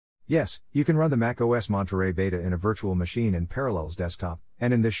Yes, you can run the macOS Monterey beta in a virtual machine in Parallels Desktop,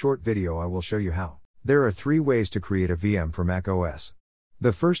 and in this short video I will show you how. There are 3 ways to create a VM for macOS.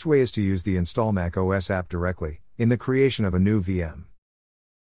 The first way is to use the Install macOS app directly, in the creation of a new VM.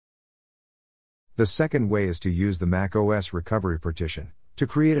 The second way is to use the macOS recovery partition, to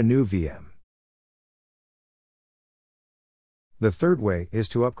create a new VM. The third way is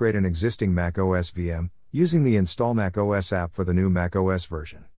to upgrade an existing macOS VM, using the Install macOS app for the new macOS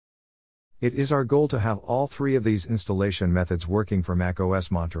version. It is our goal to have all 3 of these installation methods working for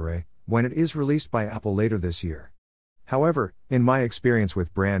macOS Monterey, when it is released by Apple later this year. However, in my experience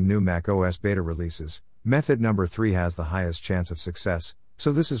with brand new macOS beta releases, method number 3 has the highest chance of success,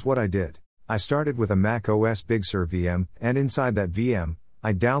 so this is what I did. I started with a macOS Big Sur VM, and inside that VM,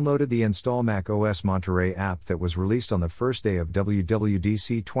 I downloaded the Install macOS Monterey app that was released on the first day of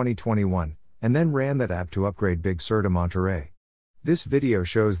WWDC 2021, and then ran that app to upgrade Big Sur to Monterey. This video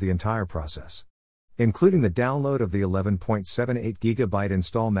shows the entire process, including the download of the 11.78 GB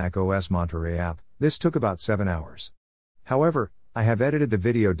Install macOS Monterey app. This took about 7 hours. However, I have edited the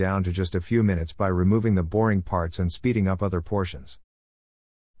video down to just a few minutes by removing the boring parts and speeding up other portions.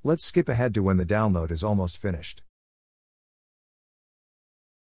 Let's skip ahead to when the download is almost finished.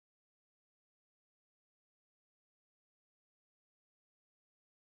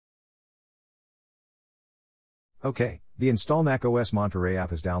 Okay, the Install macOS Monterey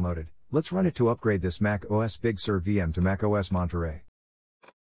app is downloaded. Let's run it to upgrade this macOS Big Sur VM to macOS Monterey.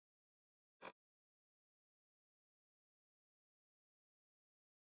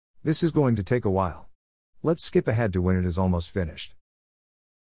 This is going to take a while. Let's skip ahead to when it is almost finished.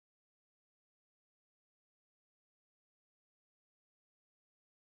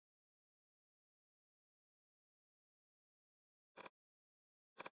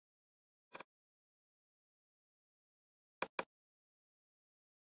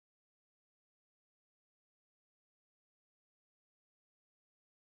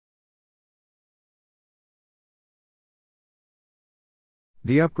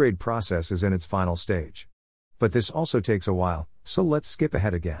 The upgrade process is in its final stage. But this also takes a while, so let's skip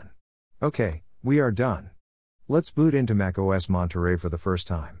ahead again. Okay, we are done. Let's boot into macOS Monterey for the first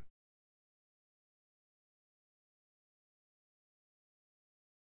time.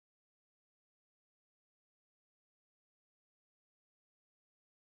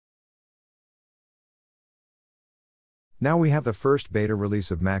 Now we have the first beta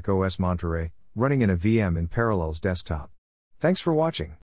release of macOS Monterey, running in a VM in Parallels Desktop. Thanks for watching.